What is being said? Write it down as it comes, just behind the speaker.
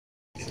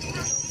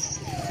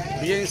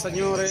Bien,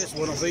 señores,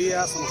 buenos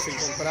días. Nos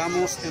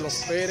encontramos en los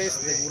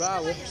Pérez de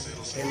Gurabo,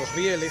 en los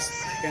Rieles,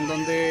 en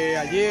donde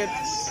ayer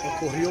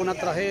ocurrió una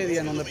tragedia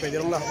en donde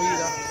perdieron la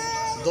vida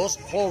dos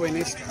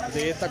jóvenes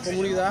de esta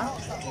comunidad,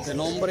 de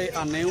nombre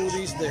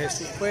Aneudis de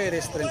Jesús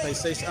Pérez,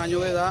 36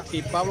 años de edad,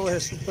 y Pablo de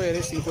Jesús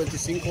Pérez,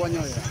 55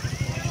 años de edad.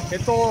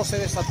 Esto se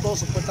desató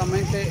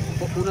supuestamente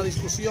por una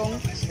discusión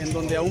en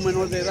donde a un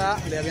menor de edad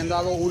le habían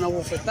dado una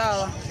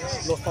bofetada.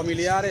 Los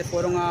familiares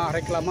fueron a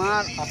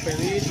reclamar, a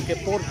pedir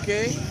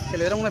que le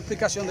dieran una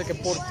explicación de que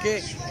por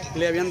qué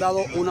le habían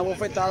dado una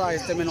bofetada a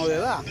este menor de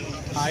edad.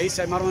 Ahí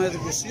se armaron una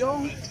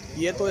discusión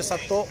y esto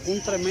desató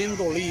un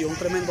tremendo lío, un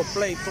tremendo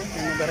pleito,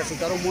 en donde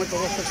resultaron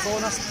muertos dos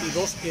personas y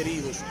dos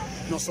heridos.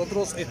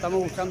 Nosotros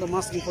estamos buscando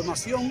más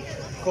información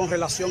con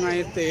relación a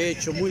este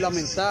hecho muy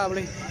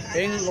lamentable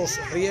en los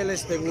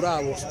Rieles de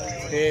Gurabo.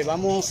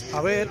 Vamos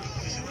a ver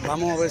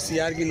si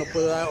alguien nos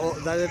puede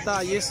dar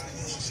detalles,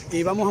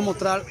 y vamos a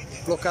mostrar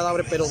los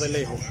cadáveres pero de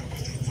lejos.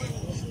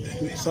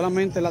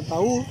 Solamente el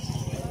ataúd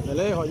de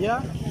lejos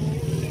allá.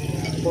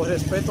 Por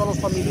respeto a los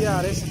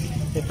familiares,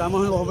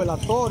 estamos en los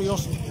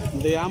velatorios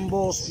de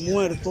ambos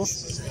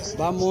muertos.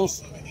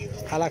 Vamos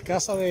a la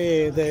casa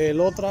de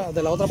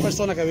la otra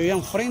persona que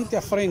vivían frente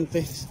a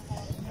frente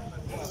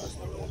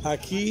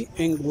aquí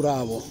en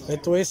Gurabo.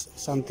 Esto es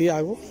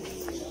Santiago.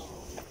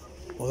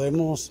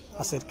 Podemos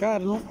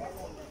acercarnos.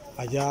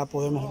 Allá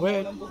podemos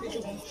ver.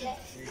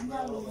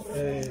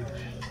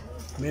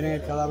 Miren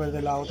el cadáver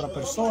de la otra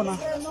persona.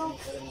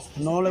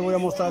 No le voy a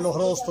mostrar los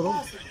rostros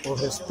por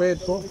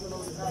respeto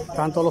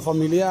tanto a los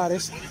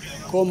familiares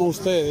como a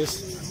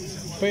ustedes,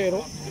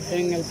 pero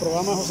en el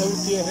programa José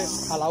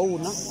Gutiérrez a la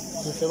 1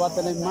 usted va a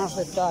tener más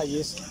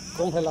detalles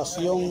con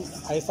relación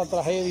a esta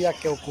tragedia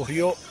que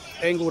ocurrió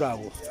en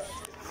Gurabo.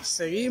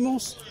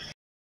 Seguimos